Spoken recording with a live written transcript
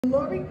The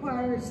law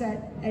requires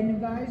that an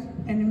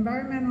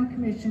environmental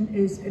commission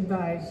is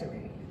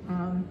advisory.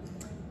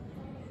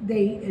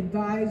 They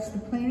advise the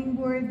planning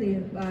board, they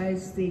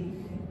advise the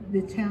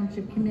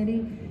township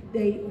committee,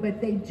 but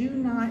they do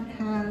not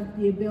have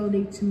the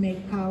ability to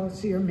make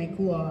policy or make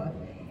law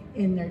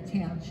in their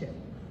township.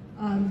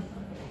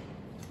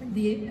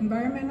 The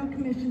environmental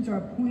commissions are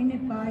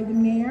appointed by the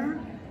mayor.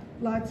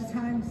 Lots of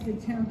times the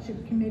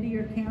township committee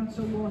or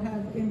council will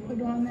have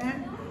input on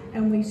that,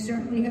 and we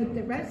certainly hope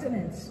that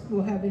residents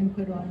will have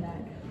input on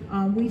that.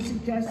 We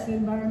suggest that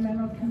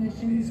environmental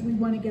commissions, we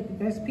want to get the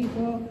best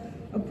people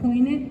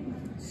appointed,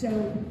 so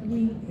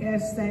we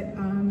ask that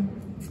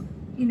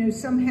you know,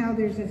 somehow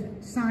there's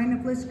a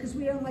sign-up list, because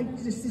we don't like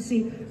just to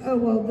see, oh,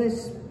 well,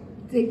 this,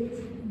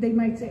 they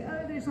might say,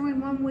 oh, there's only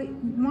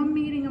one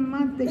meeting a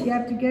month that you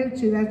have to go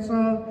to, that's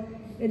all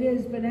it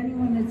is. But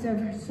anyone that's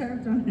ever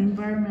served on an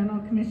environmental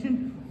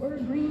commission or a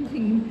green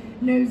team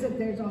knows that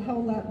there's a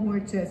whole lot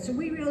more to it. So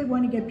we really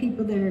want to get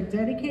people that are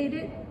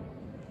dedicated,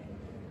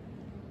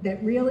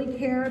 that really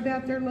care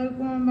about their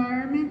local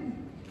environment,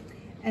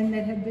 and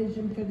that have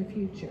vision for the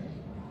future.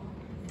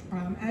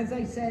 As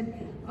I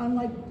said,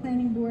 unlike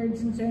planning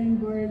boards and zoning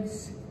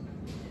boards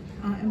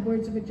and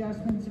boards of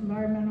adjustments,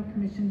 environmental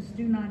commissions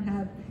do not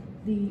have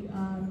the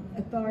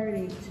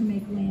authority to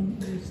make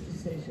land use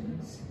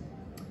decisions.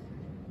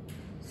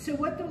 So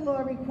what the law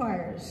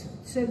requires,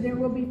 so there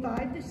will be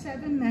 5 to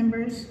 7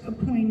 members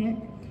appointed.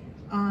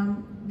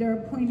 They're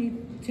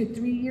appointed to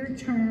 3-year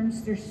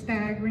terms. They're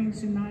staggering,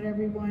 so not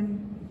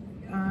everyone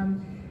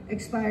term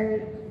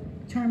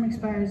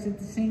expires at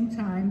the same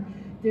time.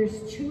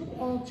 There's 2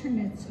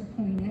 alternates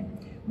appointed,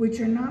 which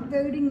are not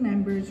voting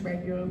members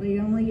regularly,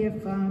 only if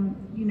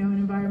you know, an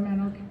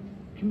environmental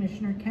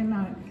commissioner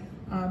cannot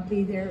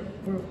be there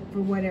for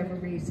whatever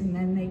reason,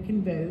 then they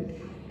can vote.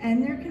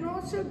 And there can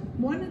also,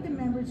 one of the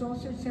members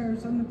also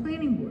serves on the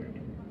planning board.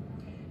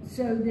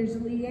 So there's a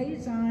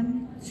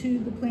liaison to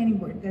the planning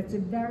board. That's a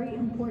very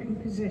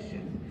important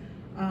position.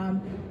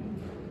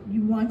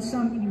 You want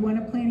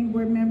a planning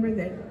board member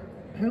that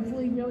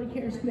hopefully really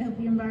cares about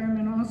the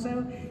environment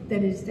also,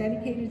 that is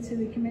dedicated to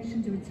the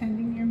commission, to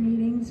attending your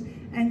meetings,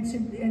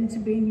 and to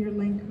being your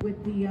link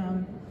with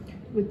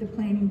the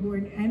planning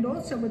board, and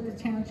also with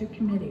the township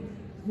committee.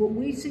 What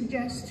we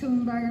suggest to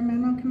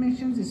environmental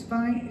commissions is,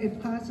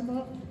 if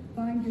possible,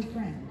 find your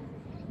friend.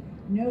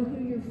 Know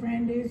who your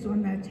friend is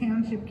on that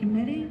township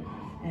committee,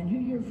 and who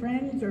your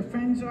friends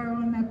are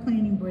on that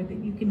planning board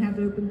that you can have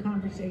open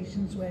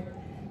conversations with,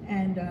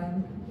 and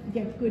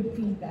get good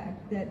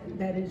feedback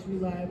that is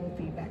reliable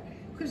feedback.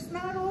 Because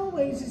not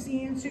always is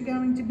the answer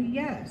going to be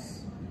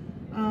yes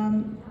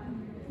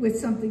with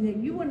something that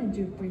you want to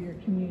do for your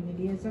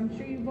community, as I'm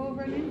sure you've all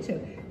run into.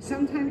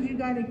 Sometimes you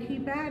got to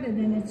keep at it,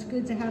 and it's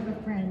good to have a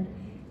friend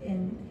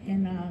in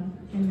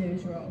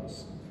those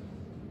roles.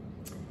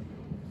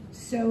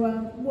 So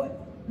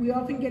what we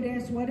often get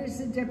asked, what is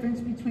the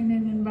difference between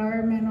an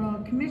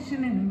environmental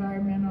commission, an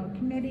environmental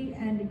committee,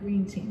 and a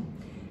green team?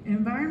 An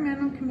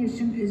environmental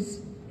commission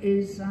is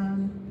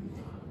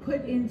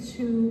put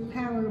into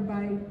power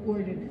by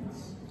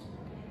ordinance,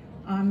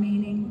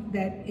 meaning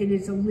that it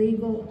is a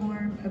legal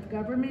arm of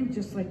government,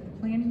 just like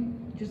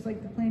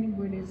the planning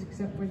board is,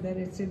 except for that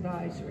it's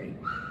advisory.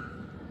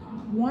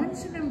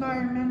 Once an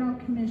environmental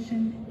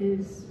commission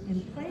is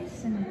in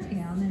place in a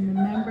town and the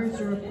members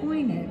are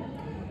appointed,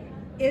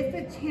 if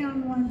a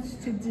town wants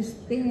to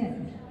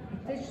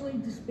officially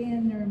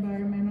disband their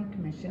environmental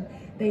commission,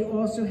 they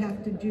also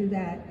have to do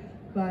that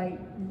by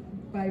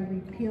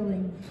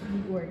repealing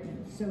the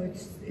ordinance. So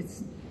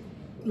it's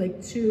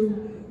like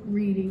 2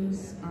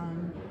 readings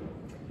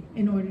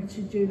in order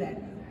to do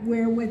that.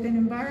 Where with an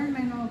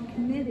environmental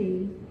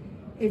committee,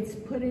 it's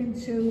put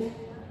into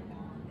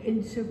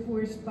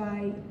force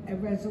by a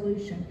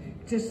resolution,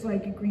 just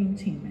like a green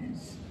team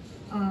is.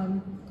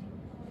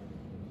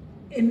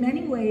 In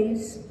many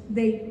ways,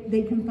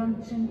 they can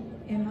function,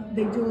 and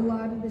they do a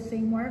lot of the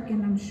same work,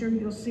 and I'm sure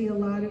you'll see a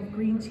lot of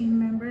green team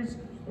members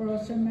are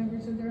also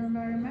members of their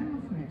environmental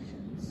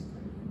commissions.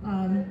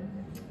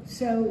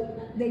 So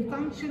they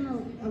function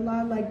a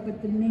lot alike,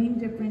 but the main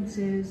difference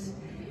is,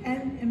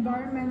 and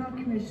environmental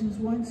commissions,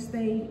 once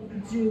they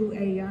do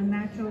a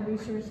natural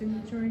resource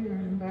inventory or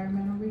an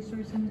environmental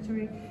resource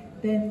inventory,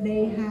 then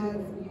they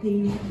have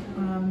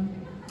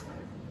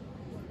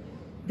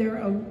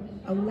they're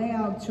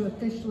allowed to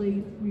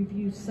officially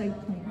review site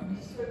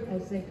plans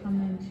as they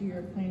come into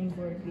your planning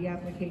board, the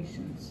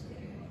applications,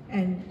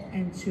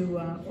 and to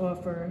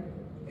offer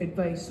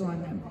advice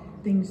on them.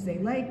 Things they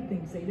like,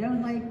 things they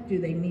don't like, do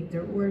they meet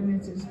their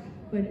ordinances?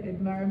 But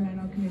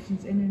environmental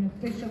commissions in an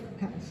official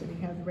capacity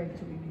have the right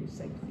to review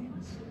site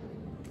plans.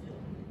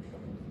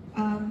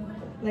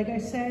 Like I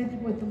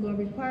said, what the law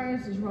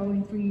requires is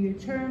rolling 3-year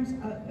terms,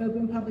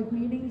 open public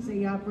meetings.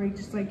 They operate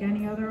just like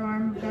any other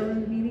arm of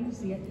government meetings.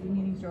 The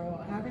meetings are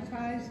all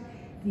advertised.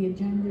 The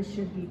agenda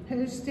should be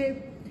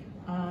posted.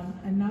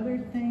 Another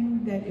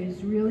thing that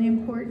is really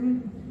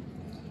important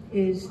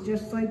is,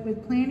 just like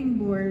with planning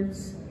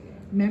boards,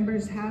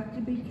 members have to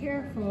be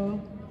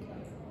careful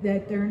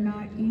that they're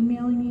not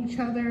emailing each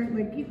other.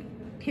 Like, you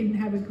can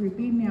have a group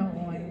email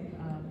on,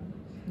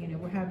 you know,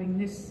 we're having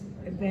this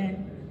event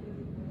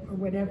or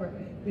whatever,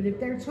 but if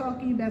they're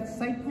talking about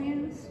site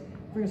plans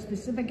for a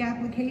specific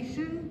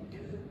application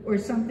or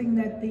something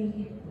that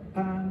the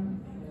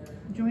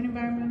Joint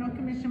Environmental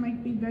Commission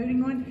might be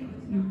voting on,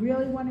 you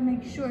really want to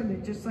make sure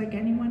that, just like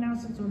anyone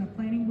else that's on a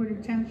planning board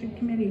or township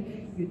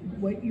committee,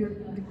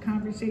 the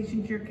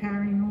conversations you're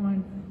carrying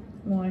on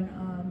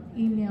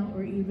email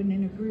or even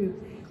in a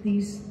group,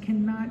 these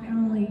can not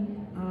only,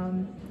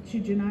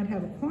 should you not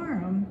have a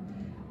quorum,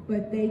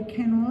 but they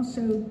can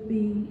also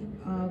be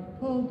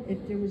pulled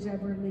if there was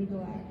ever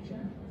legal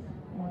action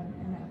on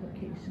an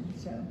application.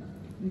 So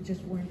we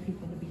just warn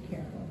people to be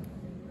careful.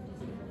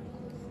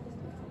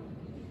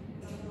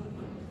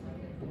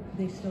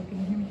 They still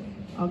can hear me?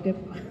 I'll get,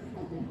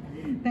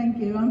 thank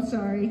you, I'm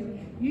sorry.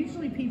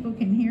 Usually people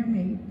can hear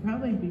me.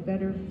 Probably be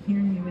better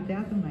hearing me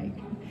without the mic.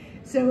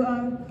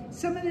 So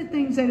some of the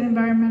things that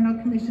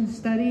Environmental Commission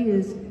study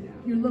is,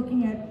 you're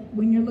looking at,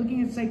 when you're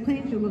looking at site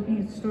plans, you're looking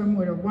at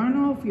stormwater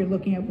runoff, you're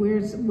looking at where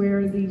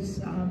are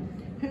these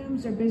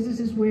homes or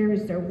businesses, where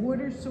is their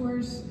water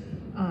source,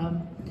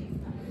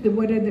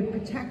 what are the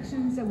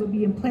protections that would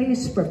be in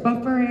place for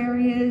buffer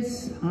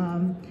areas,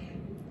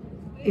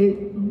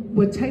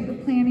 what type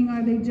of planning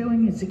are they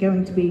doing? Is it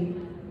going to be,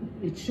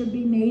 it should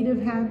be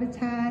native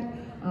habitat?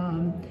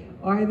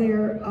 Are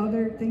there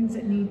other things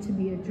that need to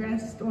be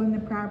addressed on the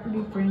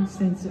property? For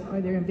instance, are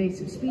there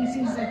invasive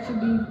species that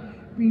should be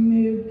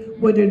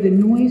removed? What are the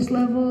noise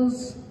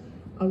levels?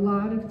 A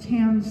lot of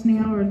towns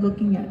now are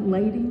looking at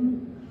lighting.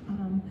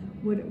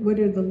 What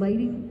are the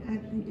lighting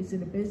is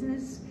it a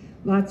business?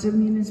 Lots of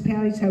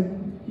municipalities have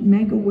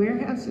mega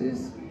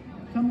warehouses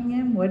coming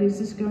in. What is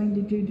this going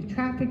to do to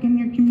traffic in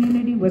your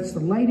community? What's the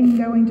lighting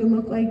going to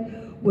look like?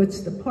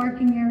 What's the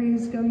parking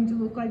areas going to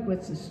look like?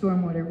 What's the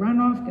stormwater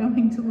runoff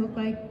going to look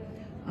like?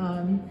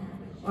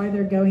 Are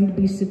there going to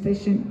be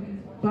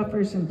sufficient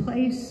buffers in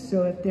place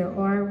so if there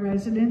are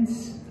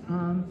residents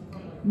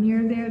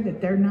near there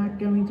that they're not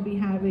going to be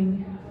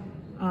having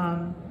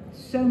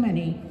so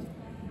many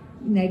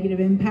negative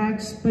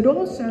impacts? But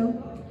also,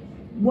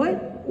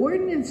 what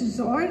ordinances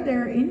are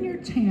there in your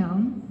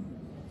town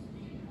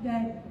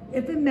that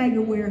if a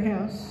mega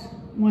warehouse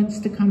wants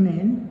to come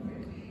in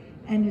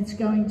and it's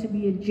going to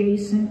be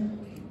adjacent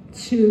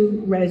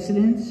to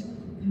residents,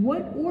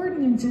 what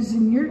ordinances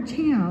in your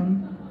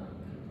town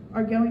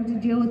are going to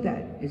deal with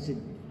that? Is it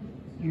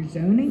your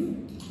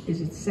zoning?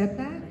 Is it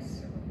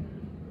setbacks?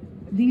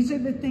 These are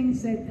the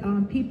things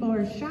that people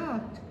are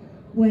shocked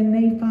when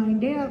they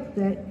find out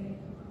that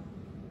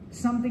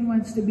something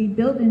wants to be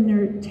built in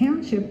their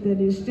township that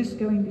is just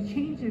going to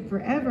change it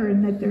forever,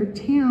 and that their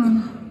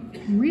town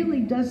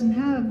really doesn't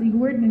have the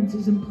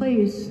ordinances in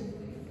place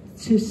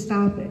to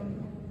stop it,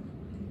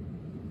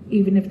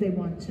 even if they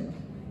want to.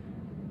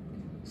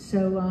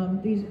 So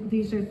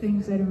these are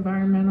things that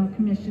environmental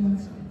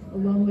commissions,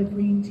 along with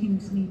green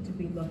teams, need to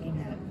be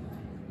looking at.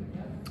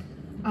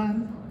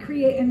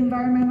 An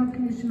environmental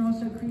commission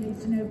also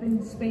creates an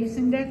open space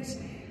index.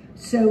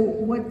 So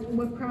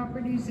what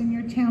properties in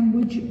your town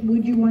would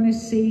you want to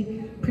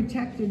see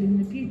protected in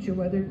the future,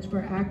 whether it's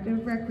for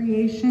active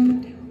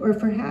recreation or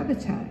for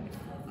habitat?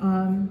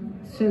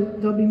 So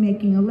they'll be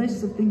making a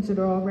list of things that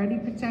are already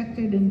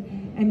protected,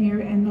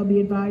 and they'll be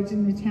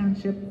advising the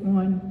township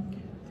on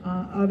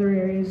other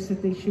areas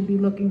that they should be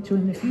looking to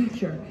in the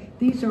future.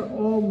 These are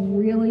all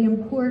really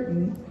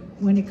important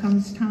when it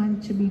comes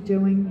time to be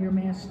doing your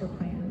master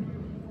plan,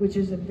 which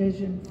is a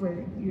vision for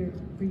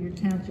your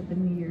township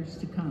in the years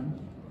to come.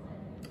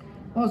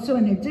 Also,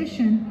 in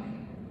addition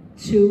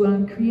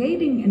to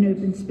creating an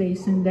open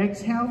space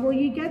index, how will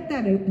you get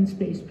that open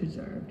space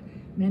preserved?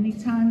 Many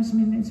times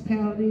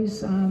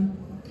municipalities,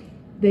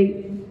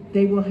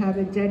 they will have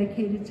a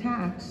dedicated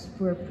tax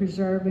for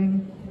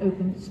preserving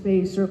open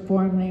space or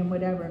farmland,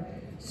 whatever.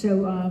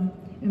 So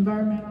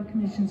environmental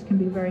commissions can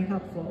be very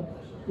helpful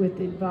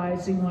with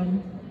advising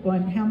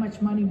on how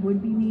much money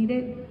would be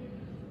needed,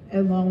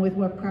 along with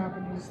what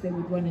properties they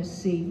would want to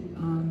see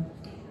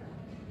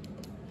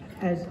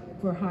as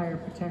for higher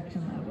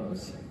protection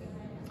levels.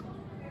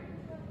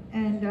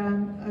 And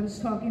I was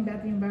talking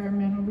about the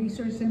environmental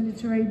resource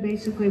inventory.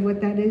 Basically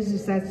what that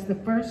is that's the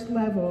first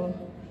level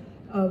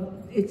of,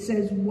 it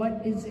says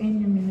what is in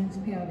your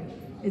municipality.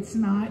 It's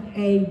not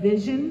a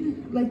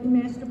vision like the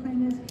master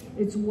plan is,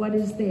 it's what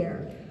is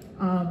there.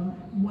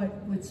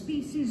 What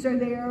species are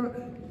there,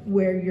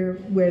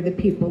 where the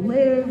people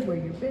live, where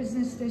your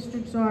business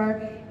districts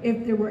are,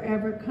 if there were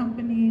ever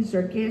companies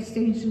or gas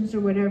stations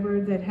or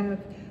whatever that have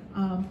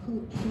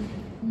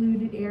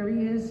polluted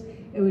areas.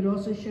 It would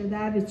also show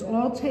that. It's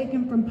all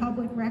taken from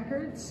public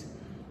records.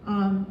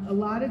 A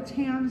lot of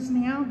towns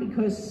now,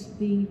 because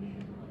the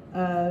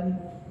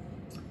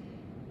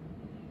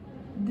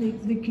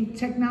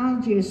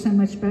technology is so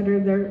much better,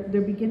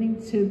 they're beginning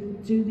to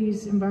do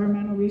these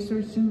environmental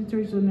resource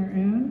inventories on their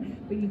own.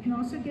 But you can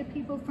also get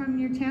people from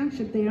your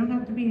township. They don't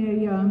have to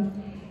be an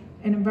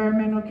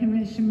environmental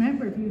commission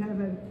member. If you have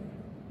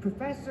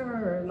professor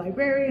or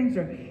librarians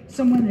or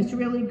someone that's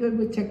really good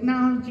with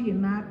technology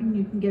and mapping,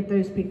 you can get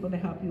those people to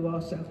help you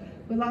also.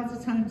 But lots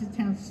of times the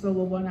town still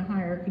will want to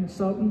hire a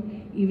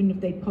consultant, even if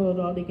they pull it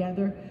all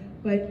together.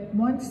 But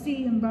once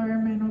the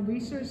environmental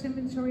resource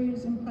inventory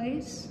is in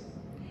place,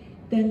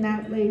 then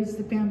that lays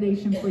the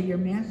foundation for your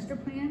master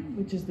plan,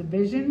 which is the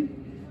vision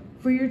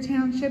for your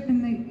township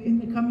in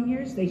the coming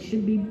years. They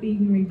should be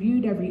being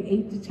reviewed every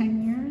 8 to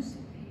 10 years.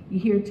 You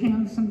hear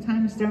towns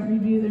sometimes don't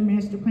review their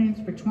master plans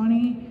for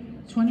 20,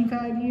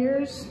 25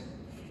 years,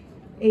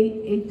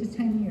 8 to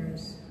 10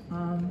 years.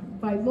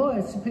 By law,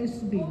 it's supposed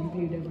to be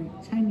reviewed every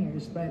 10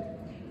 years, but,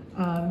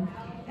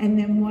 and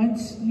then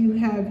once you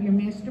have your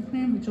master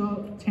plan, which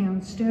all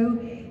towns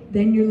do,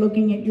 then you're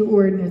looking at your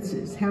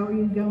ordinances. How are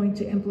you going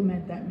to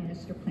implement that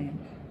master plan?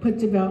 Put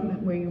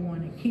development where you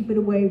want it, keep it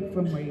away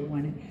from where you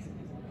want it.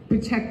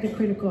 Protect the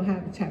critical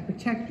habitat,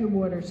 protect your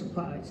water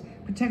supplies,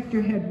 protect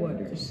your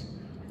headwaters.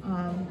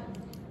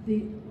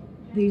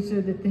 These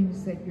are the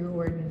things that your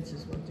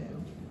ordinances will do.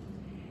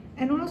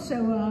 And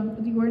also,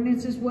 the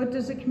ordinances, what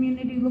does a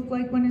community look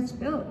like when it's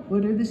built?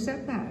 What are the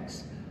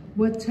setbacks?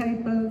 What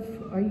type of,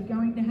 are you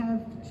going to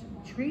have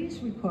trees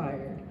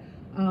required?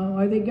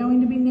 Are they going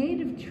to be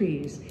native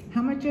trees?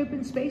 How much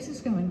open space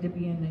is going to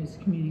be in those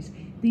communities?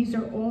 These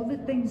are all the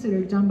things that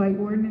are done by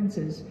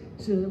ordinances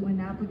so that when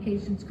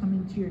applications come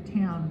into your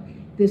town,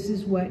 this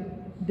is what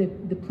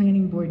the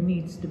planning board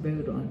needs to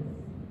vote on.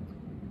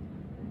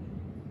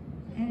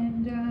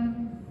 And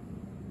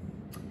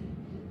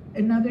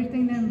another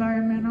thing that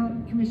environmental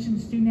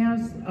commissions do now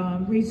is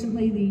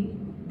recently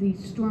the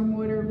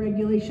stormwater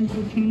regulations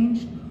were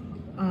changed.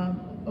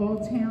 All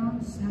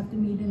towns have to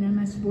meet an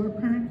MS4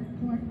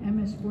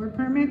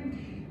 permit.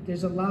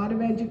 There's a lot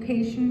of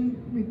education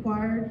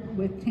required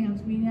with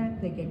towns meeting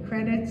that. They get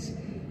credits.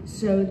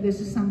 So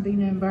this is something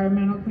that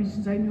environmental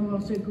commissions, I know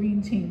also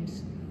green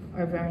teams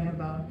are very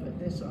involved with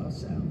this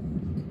also.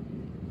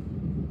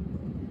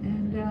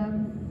 And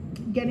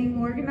getting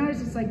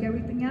organized, it's like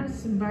everything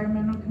else.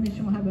 Environmental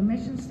commission will have a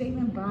mission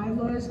statement,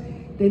 bylaws.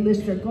 They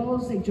list their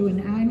goals. They do an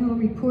annual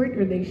report,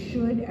 or they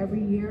should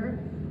every year.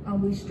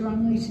 We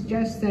strongly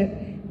suggest that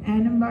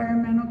an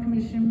environmental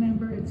commission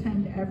member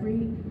attend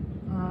every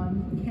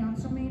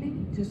council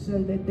meeting, just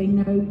so that they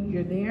know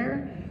you're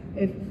there.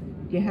 If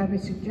you have a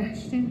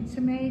suggestion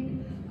to make,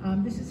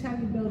 this is how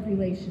you build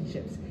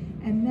relationships.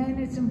 And then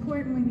it's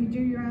important when you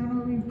do your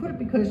annual report,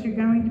 because you're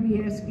going to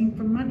be asking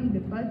for money to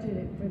budget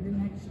it for the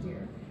next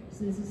year.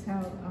 So this is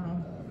how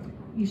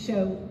you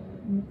show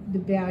the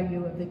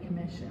value of the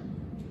commission.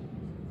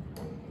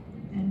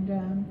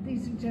 And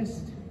these are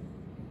just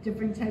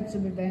different types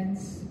of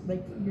events,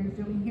 like you're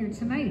doing here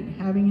tonight,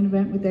 having an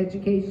event with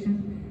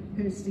education,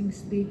 hosting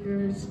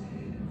speakers.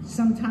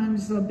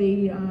 Sometimes there'll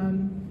be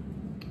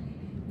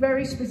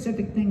very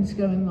specific things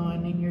going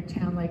on in your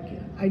town. Like,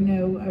 I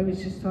know I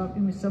was just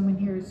talking with someone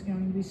here who's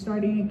going to be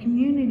starting a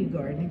community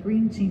garden, a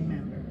green team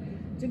member.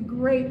 It's a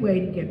great way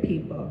to get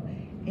people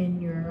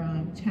in your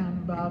town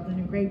involved, and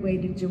a great way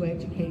to do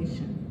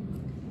education.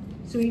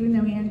 So even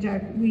though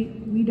ANJEC,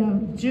 we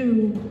don't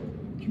do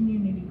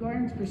community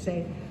gardens per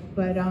se,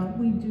 but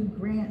we do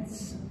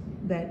grants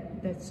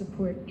that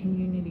support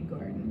community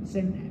gardens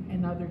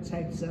and other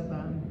types of,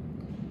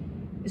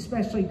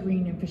 especially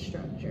green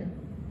infrastructure.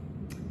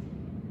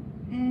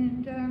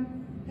 And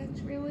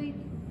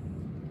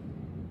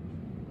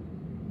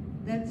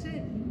that's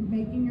it.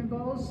 Making your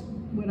goals.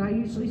 What I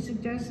usually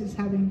suggest is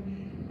having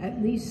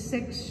at least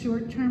 6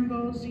 short-term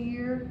goals a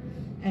year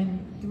and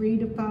 3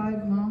 to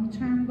 5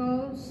 long-term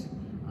goals.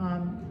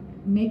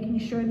 Making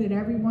sure that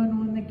everyone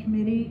on the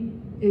committee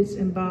is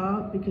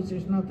involved, because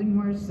there's nothing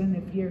worse than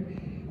if you're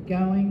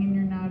going and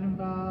you're not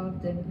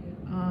involved, and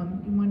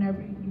you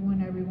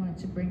want everyone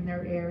to bring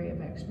their area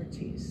of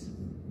expertise.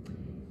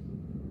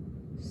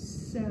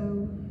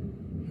 So,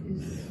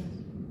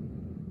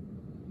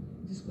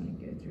 just going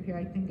to go through here.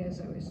 I think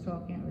as I was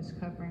talking, I was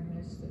covering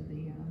most of the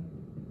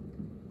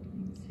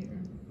things here.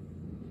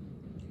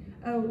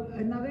 Oh,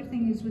 another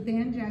thing is with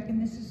ANJEC,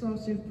 and this is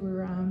also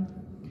for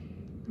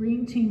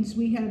green teams,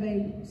 we have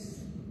a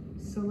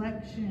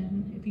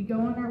selection. If you go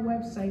on our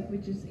website,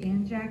 which is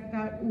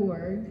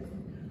anjec.org,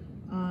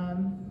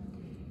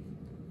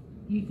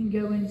 you can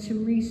go into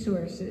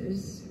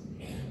resources,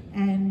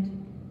 and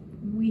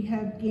we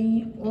have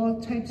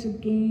all types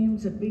of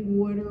games, a big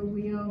water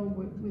wheel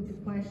with the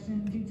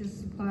questions. You just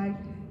supply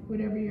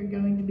whatever you're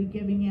going to be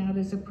giving out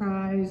as a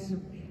prize,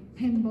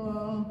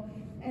 pinball,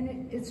 and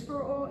it's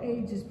for all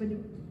ages. But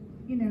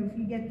you know, if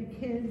you get the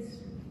kids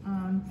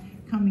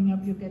coming up,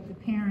 you'll get the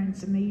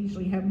parents, and they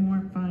usually have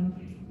more fun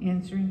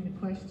answering the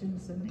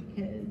questions than the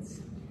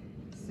kids.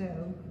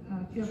 So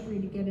feel free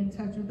to get in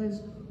touch with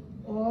us.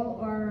 All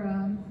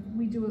our,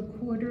 we do a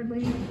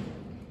quarterly,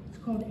 it's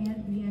called the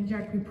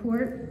ANJEC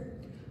report.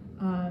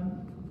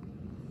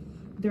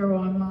 They're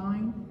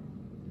online,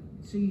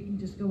 so you can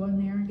just go on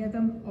there and get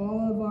them.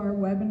 All of our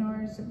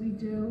webinars that we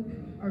do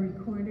are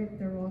recorded.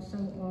 They're also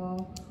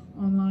all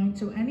online.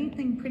 So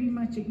anything pretty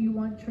much that you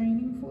want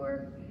training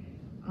for,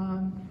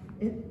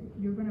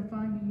 you're going to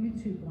find a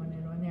YouTube on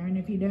it on there. And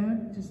if you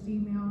don't, just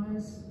email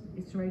us.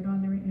 It's right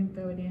on there,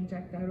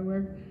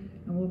 info@anjec.org,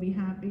 and we'll be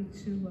happy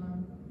to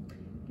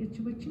get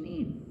you what you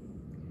need.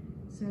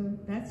 So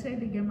that's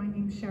it. Again, my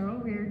name is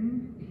Cheryl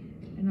Reardon,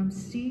 and I'm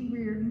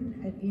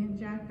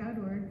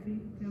c.reardon@anjec.org.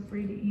 Feel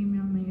free to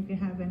email me if you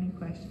have any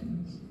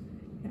questions.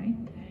 Okay?